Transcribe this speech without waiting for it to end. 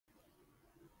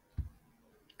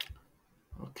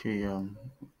Okay,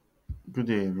 good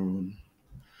day everyone.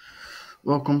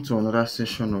 Welcome to another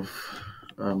session of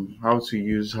how to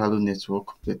use Halo Network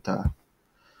better.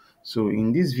 So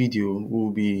in this video, we'll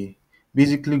be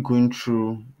basically going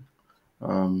through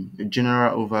a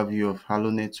general overview of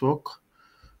Halo Network.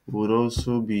 Would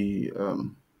also be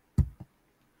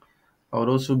I would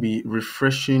also be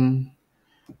refreshing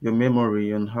your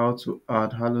memory on how to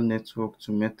add Halo Network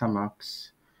to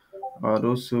MetaMask. I would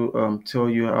also tell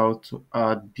you how to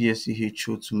add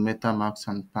BSC-HO to MetaMask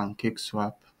and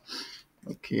Pancakeswap.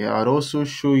 Okay, I'll also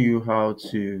show you how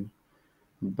to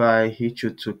buy HO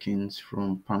tokens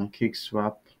from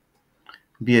Pancakeswap,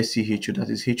 BSC-HO,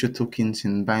 that is HO tokens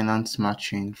in Binance Smart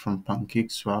Chain from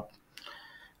Pancakeswap.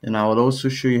 And I will also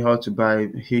show you how to buy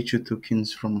HO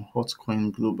tokens from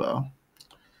Hotcoin Global.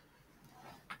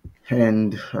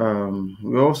 And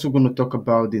we're also going to talk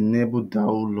about the Nebo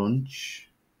DAO launch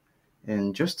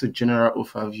and just a general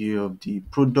overview of the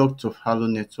products of Halo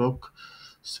Network,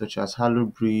 such as Halo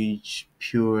Bridge,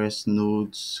 POS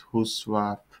nodes,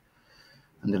 HostSwap,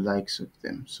 and the likes of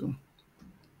them. So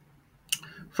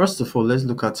first of all, let's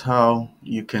look at how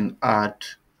you can add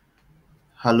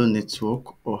Halo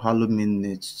Network or Halo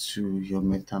Mainnet to your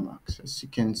MetaMask. As you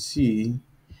can see,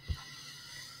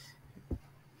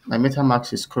 my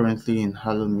MetaMask is currently in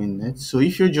Halo Mainnet. So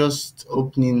if you're just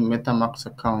opening MetaMask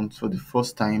account for the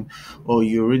first time, or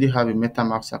you already have a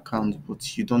MetaMask account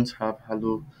but you don't have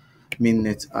Halo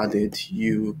Mainnet added,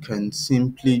 you can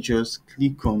simply just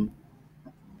click on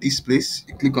this place.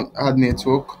 You click on Add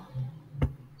Network.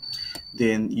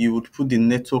 Then you would put the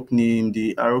network name,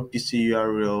 the RPC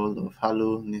URL of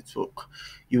Halo Network.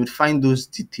 You would find those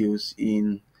details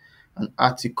in an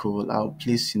article I'll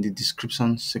place in the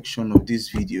description section of this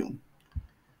video.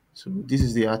 So this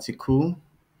is the article.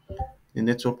 The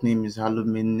network name is Halo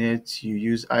Mainnet. You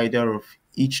use either of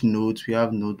each node. We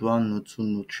have node 1, node 2,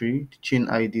 node 3. The chain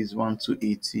ID is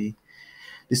 1280.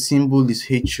 The symbol is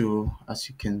HO, as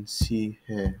you can see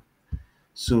here.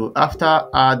 So after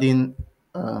adding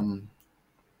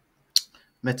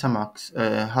MetaMask,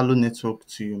 Halo Network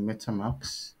to your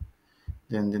MetaMask.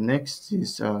 Then the next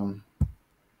is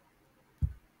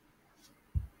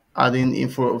adding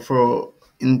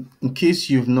in case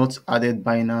you've not added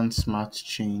Binance Smart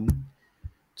Chain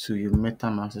to your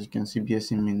MetaMask, as you can see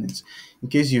BSC minutes. In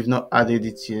case you've not added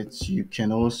it yet, you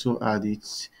can also add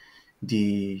it.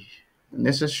 The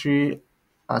necessary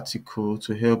article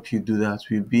to help you do that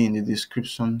will be in the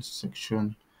description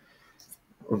section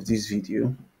of this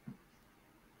video.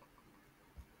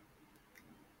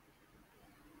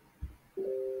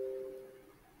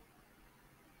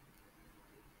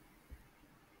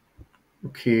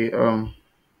 Okay,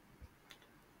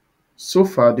 so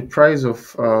far the price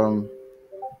of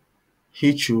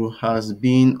HO has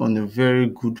been on a very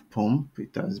good pump.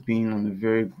 It has been on a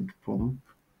very good pump.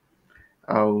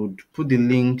 I would put the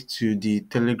link to the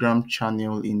Telegram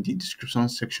channel in the description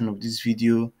section of this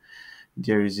video.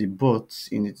 There is a bot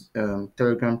in the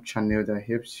Telegram channel that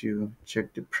helps you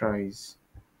check the price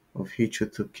of HO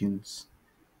tokens.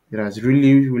 It has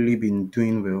really been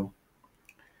doing well.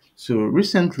 So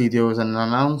recently there was an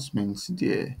announcement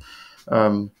there.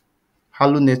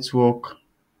 Halo Network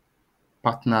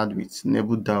partnered with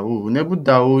Nebo DAO. Nebo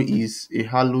DAO is a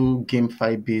Halo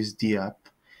GameFi based D app.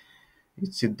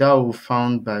 It's a DAO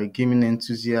found by gaming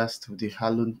enthusiasts of the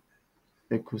Halo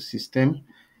ecosystem.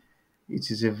 It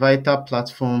is a vital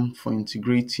platform for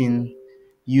integrating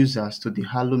users to the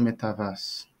Halo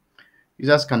metaverse.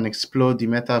 Users can explore the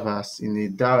metaverse in a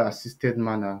DAO assisted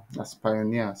manner as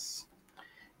pioneers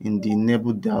in the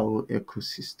Nebo DAO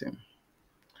ecosystem.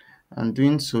 And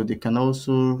doing so, they can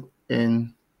also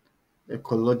earn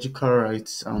ecological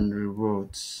rights and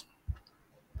rewards.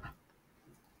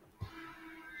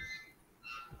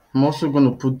 I'm also going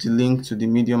to put the link to the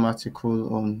Medium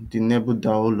article on the Nebo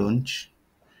DAO launch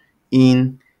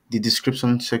in the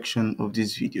description section of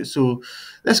this video. So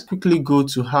let's quickly go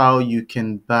to how you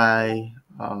can buy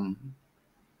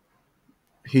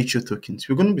HO tokens.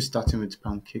 We're going to be starting with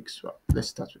Pancakeswap. Let's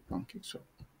start with Pancakeswap.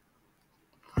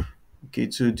 Okay,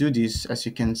 to do this, as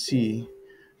you can see,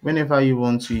 whenever you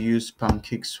want to use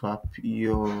Pancakeswap,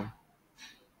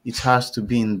 it has to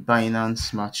be in Binance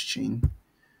Smart Chain.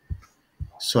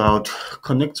 So I would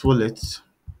connect wallet.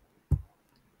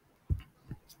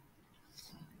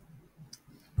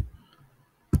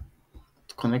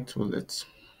 Connect wallet.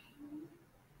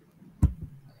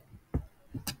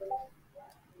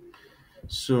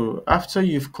 So after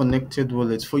you've connected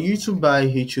wallet, for you to buy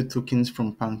HO tokens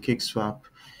from Pancakeswap,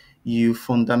 you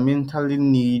fundamentally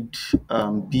need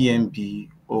BNB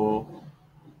or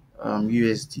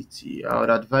USDT, I would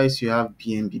advise you have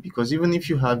BNB, because even if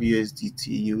you have USDT,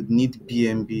 you would need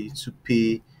BNB to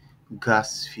pay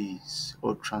gas fees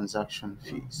or transaction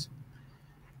fees.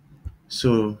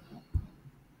 So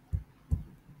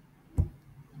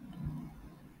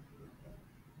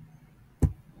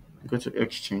go to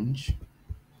exchange.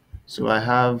 So I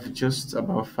have just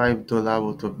about $5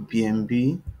 worth of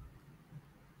BNB.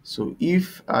 So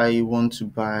if I want to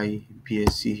buy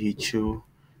BSC-HO,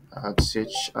 I'd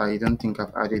search. I don't think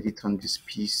I've added it on this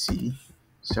PC,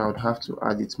 so I would have to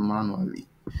add it manually.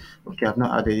 Okay, I've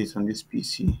not added it on this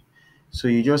PC. So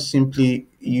you just simply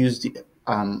use the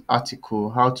article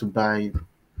how to buy.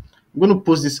 I'm going to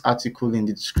post this article in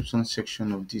the description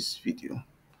section of this video.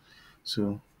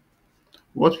 So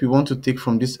what we want to take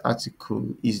from this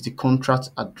article is the contract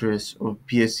address of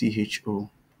BSC-HO.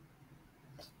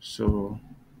 So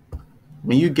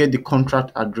when you get the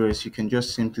contract address, you can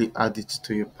just simply add it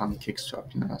to your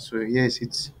Pancakeswap now. So yes,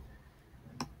 it's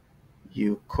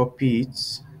you copy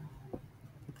it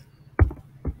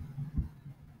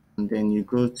and then you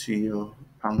go to your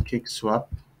Pancakeswap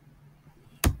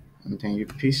and then you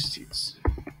paste it. It's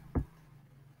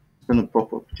going to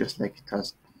pop up just like it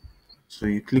has. So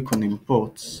you click on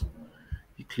import,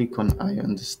 you click on I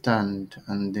understand,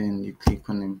 and then you click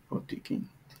on import again.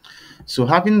 So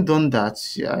having done that,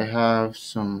 I have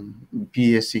some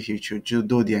BSC-HO,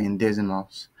 though they are in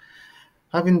decimals.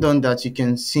 Having done that, you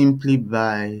can simply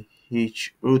buy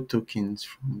HO tokens.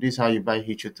 This is how you buy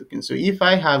HO tokens. So if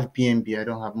I have BNB, I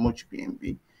don't have much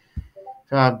BNB.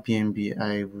 If I have BNB,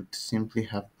 I would simply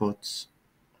have bought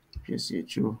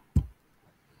BSC-HO.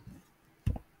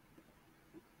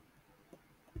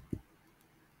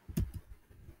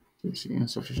 You see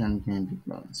insufficient BNB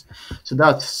balance. So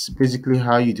that's basically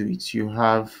how you do it. You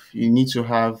need to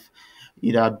have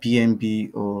either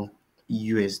BNB or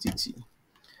USDT.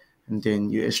 And then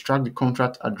you extract the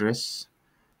contract address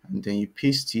and then you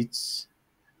paste it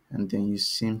and then you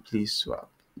simply swap.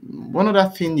 One other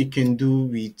thing you can do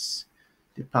with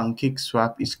the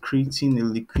Pancakeswap is creating a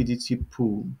liquidity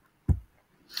pool.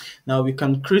 Now we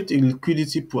can create a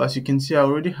liquidity pool. As you can see, I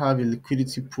already have a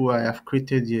liquidity pool. I have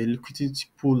created a liquidity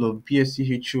pool of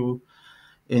BSC-HO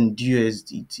and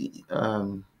USDT.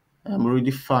 I'm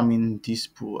already farming this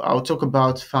pool. I'll talk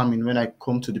about farming when I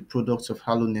come to the products of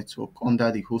Halo Network under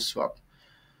the host swap.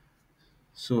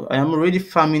 So I am already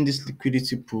farming this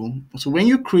liquidity pool. So when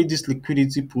you create this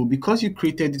liquidity pool, because you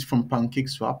created it from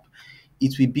Pancakeswap,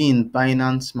 it will be in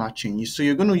Binance matching. So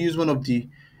you're going to use one of the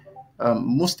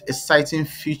most exciting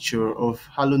feature of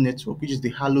Halo Network, which is the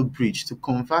Halo Bridge, to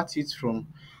convert it from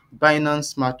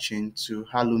Binance matching to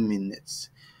Halo Mainnet.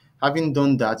 Having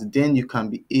done that, then you can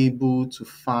be able to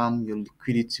farm your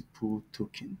liquidity pool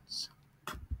tokens.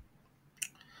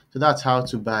 So that's how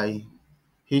to buy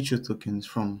HO tokens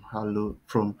from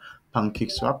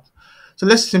Pancakeswap. So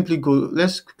let's quickly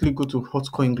go to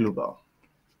Hotcoin Global.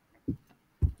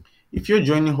 If you're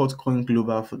joining Hotcoin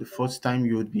Global for the first time,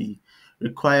 you would be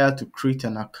required to create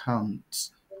an account.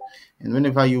 And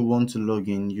whenever you want to log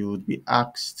in, you would be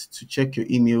asked to check your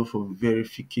email for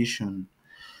verification.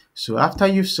 So after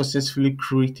you've successfully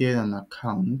created an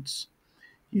account,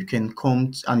 you can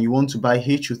and you want to buy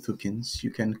HO tokens,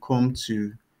 you click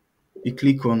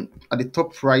on at the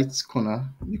top right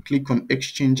corner, you click on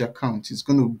exchange account. It's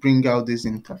going to bring out this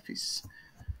interface.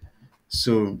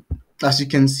 So as you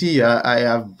can see, I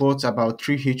have bought about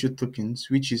 3 HO tokens,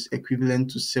 which is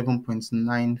equivalent to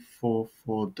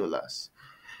 $7.944.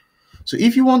 So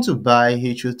if you want to buy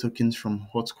HO tokens from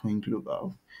Hotcoin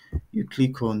Global, you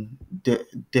click on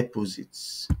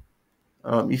deposits.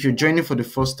 If you're joining for the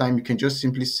first time, you can just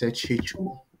simply search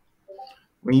HO.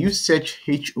 When you search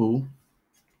HO,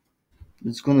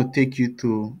 it's going to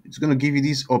give you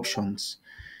these options,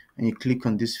 and you click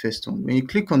on this first one. When you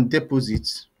click on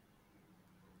deposits,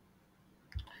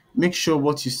 make sure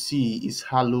what you see is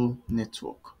Halo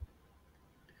Network.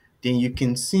 Then you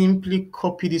can simply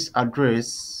copy this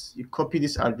address. You copy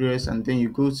this address and then you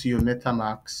go to your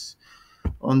MetaMask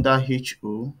under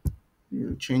HO.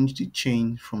 You change the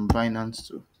chain from Binance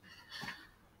to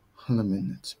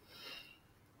Mainnet.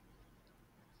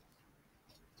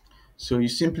 So you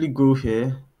simply go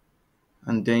here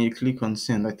and then you click on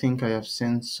send. I think I have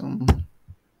sent some.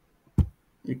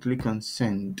 You click on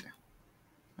send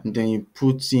and then you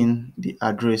put in the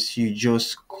address you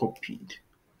just copied.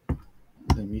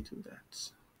 Let me do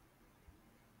that.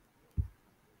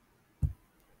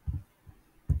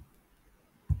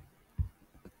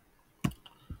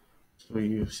 So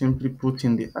you simply put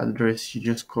in the address you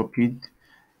just copied,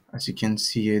 as you can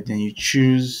see here. Then you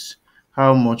choose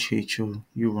how much HO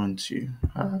you want to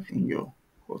have in your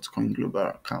Hotcoin Global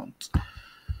account.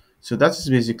 So that is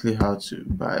basically how to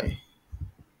buy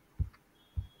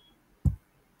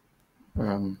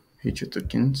HO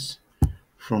tokens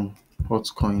from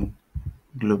Hotcoin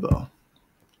Global.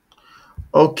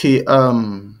 Okay,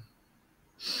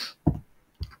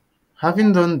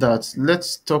 having done that,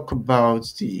 let's talk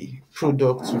about the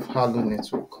products of Halo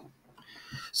Network.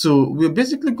 So we're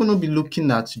basically going to be looking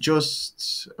at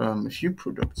just a few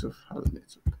products of Halo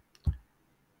Network.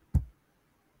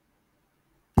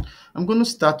 I'm going to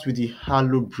start with the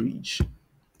Halo Bridge.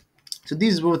 So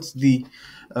this is what the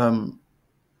um,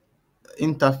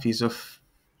 interface of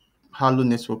Halo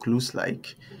Network looks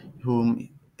like: home,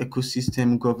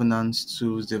 ecosystem, governance,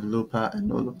 tools, developer, and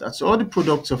all of that. So all the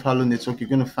products of Halo Network, you're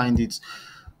going to find it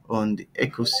on the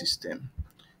ecosystem.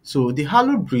 So the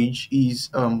Halo Bridge is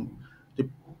the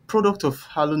product of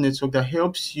Halo Network that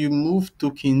helps you move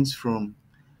tokens from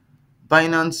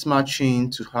Binance Smart Chain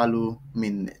to Halo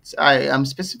Mainnet. I am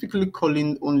specifically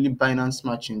calling only Binance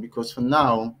Smart Chain because for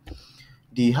now,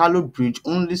 the Halo Bridge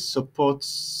only supports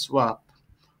swap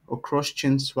or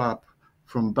cross-chain swap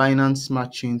from Binance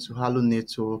Smart Chain to Halo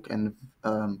Network and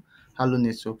Halo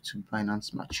Network to Binance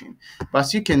Smart Chain. But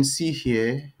as you can see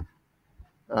here,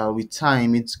 with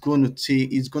time, it's going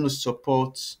to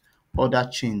support other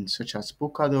chains such as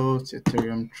Polkadot,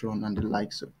 Ethereum, Tron, and the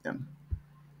likes of them.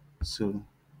 So,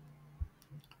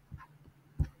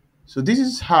 so this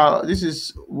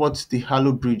is what the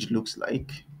Halo Bridge looks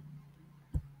like.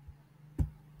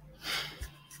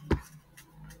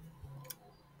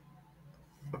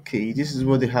 Okay, this is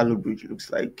what the Halo Bridge looks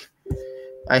like.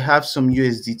 I have some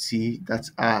USDT that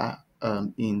are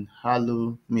in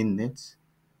Halo Mainnet.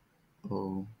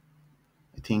 Oh,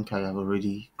 I think I have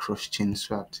already cross-chain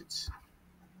swapped it.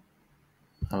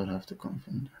 I would have to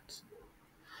confirm that.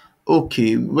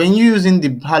 Okay, when you're using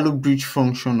the Halo Bridge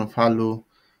function of Halo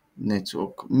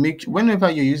Network, make whenever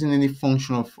you're using any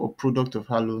function of or product of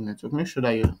Halo Network, make sure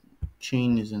that your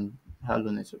chain is in Halo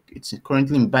Network. It's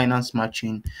currently in Binance Smart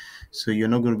Chain, so you're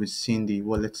not going to be seeing the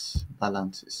wallet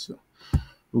balances. So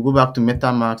we'll go back to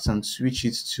MetaMask and switch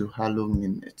it to Halo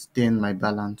Mainnet. Then my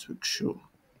balance would show.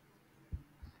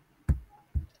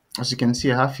 As you can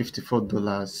see, I have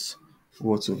 $54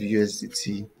 worth of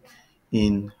USDT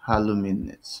in Halo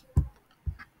Mainnet.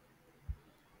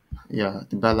 Yeah,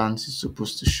 the balance is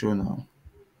supposed to show now.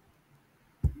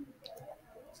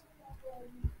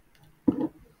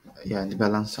 Yeah, the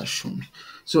balance has shown.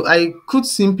 So I could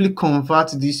simply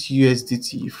convert this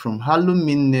USDT from Halo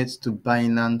Mainnet to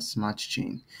Binance Smart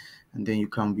Chain, and then you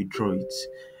can withdraw it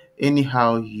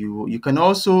anyhow you can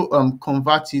also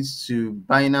convert it to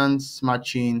Binance Smart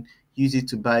Chain, use it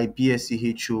to buy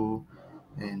BSC-HO,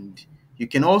 and you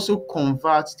can also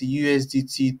convert the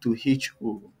USDT to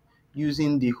HO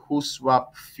using the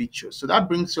Hotcoin feature. So that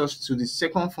brings us to the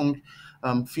second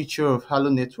feature of Halo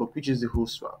Network, which is the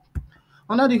Hotcoin.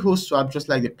 Under the Hotcoin, just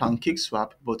like the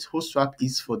Pancakeswap, but Hotcoin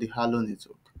is for the Halo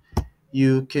Network.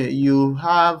 You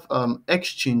have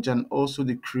exchange and also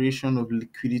the creation of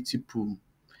liquidity pool.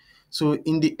 So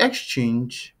in the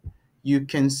exchange, you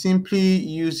can simply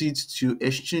use it to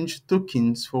exchange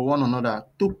tokens for one another,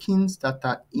 tokens that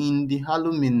are in the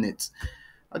Halo mainnet.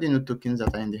 How do you know tokens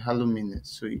that are in the Halo mainnet?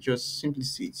 So you just simply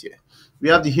see it here. We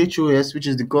have the HOS, which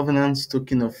is the governance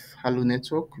token of Halo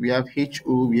Network. We have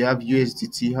HO, we have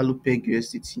USDT, Halo Peg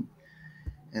USDT,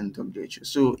 and WHO.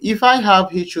 So if I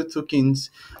have HO tokens,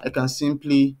 I can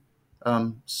simply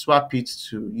swap it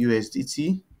to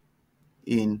USDT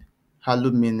in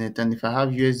Halo Mainnet, and if I have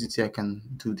USDT, I can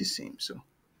do the same. So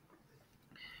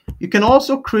you can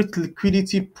also create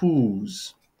liquidity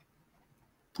pools.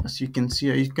 As you can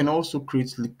see, you can also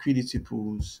create liquidity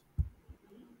pools.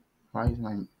 Why is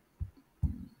my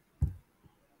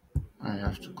I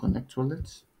have to connect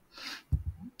wallets.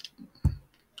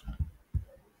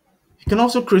 You can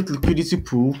also create liquidity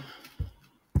pool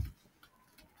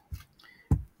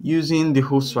using the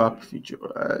Hotcoin feature.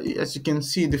 As you can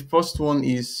see, the first one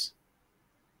is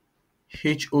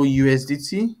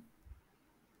HOUSDT.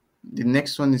 The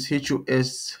next one is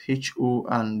HOSHO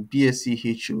and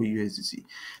BSC-HO USDT.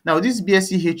 Now, this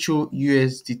BSC-HO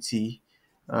USDT,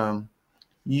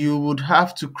 you would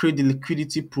have to create the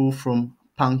liquidity pool from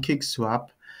Pancakeswap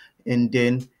and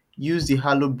then use the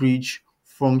Halo Bridge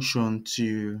function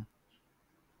to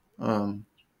um,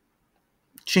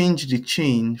 change the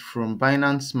chain from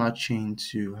Binance Smart Chain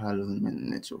to Halo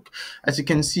Network. As you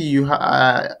can see,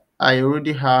 I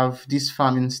already have this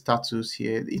farming status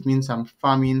here. It means I'm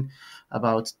farming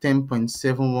about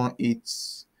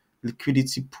 10.718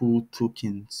 liquidity pool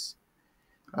tokens.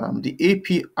 The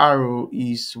APR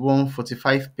is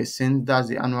 145%. That's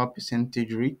the annual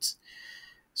percentage rate.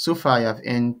 So far, I have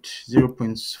earned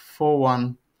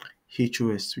 0.41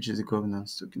 HOS, which is the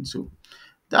governance token. So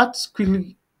that's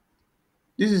quickly,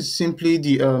 this is simply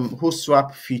the host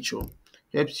swap feature.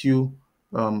 Helps you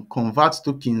convert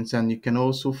tokens, and you can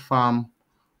also farm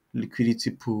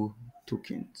liquidity pool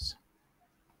tokens.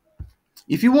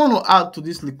 If you want to add to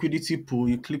this liquidity pool,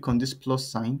 you click on this plus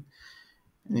sign,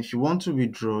 and if you want to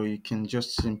withdraw, you can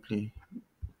just simply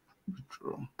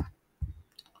withdraw.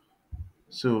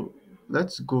 So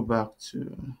let's go back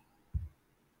to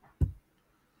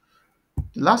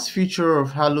the last feature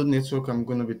of Halo Network I'm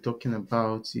going to be talking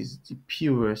about is the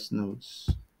POS nodes.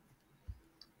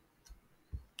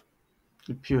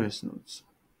 The POS nodes.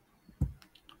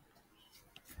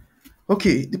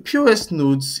 Okay, the POS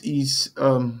nodes is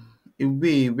a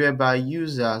way whereby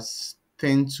users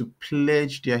tend to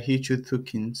pledge their HO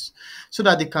tokens so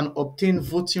that they can obtain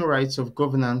voting rights of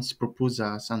governance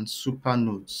proposals and super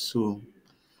nodes. So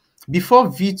before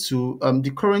V2,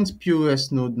 the current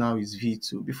POS node now is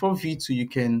V2. Before V2, you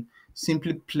can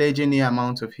simply pledge any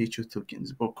amount of HO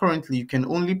tokens, but currently you can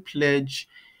only pledge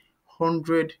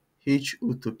 100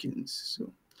 HO tokens.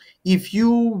 So if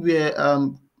you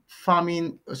were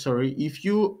if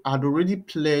you had already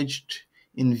pledged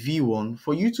in V1,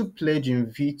 for you to pledge in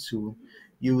V2,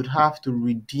 you would have to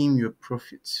redeem your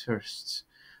profits first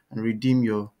and redeem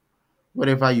your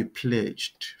whatever you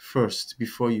pledged first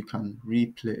before you can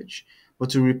re-pledge. But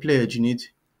to re-pledge, you need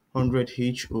 100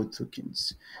 HO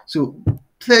tokens. So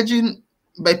pledging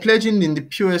by pledging in the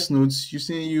POS nodes, you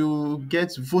see you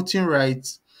get voting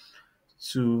rights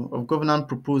to of governance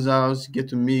proposals, you get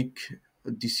to make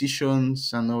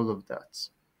decisions and all of that.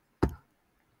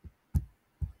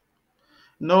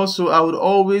 And also, I would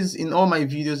always, in all my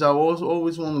videos, I would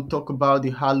always want to talk about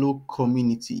the Halo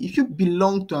community. If you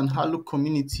belong to an Halo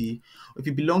community, or if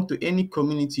you belong to any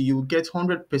community, you will get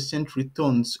 100%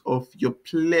 returns of your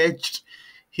pledged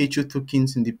HO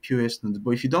tokens in the POS node.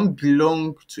 But if you don't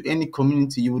belong to any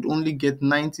community, you would only get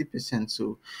 90%.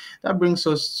 So that brings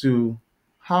us to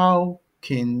how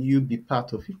can you be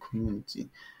part of a community?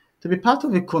 To be part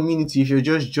of a community, if you're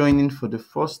just joining for the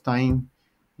first time,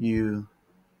 you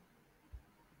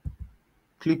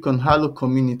click on Halo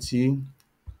community.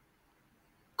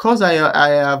 Because I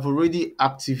have already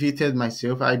activated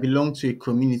myself, I belong to a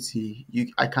community,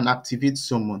 I can activate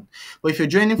someone. But if you're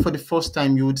joining for the first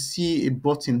time, you would see a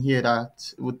button here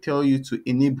that would tell you to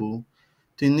enable.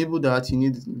 To enable that, you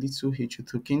need little HO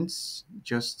tokens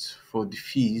just for the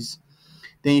fees.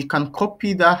 Then you can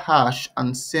copy that hash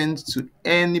and send to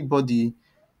anybody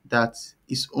that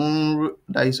is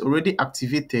already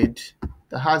activated,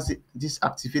 that has this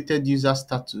activated user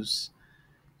status,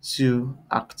 to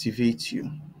activate you.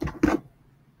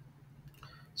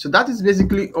 So that is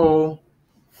basically all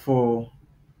for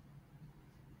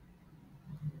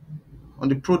on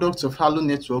the products of Halo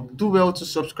Network. Do well to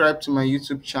subscribe to my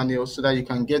YouTube channel so that you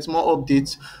can get more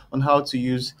updates on how to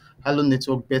use Halo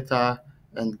Network better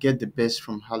and get the best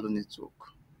from Halo Network.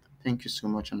 Thank you so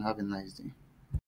much and have a nice day.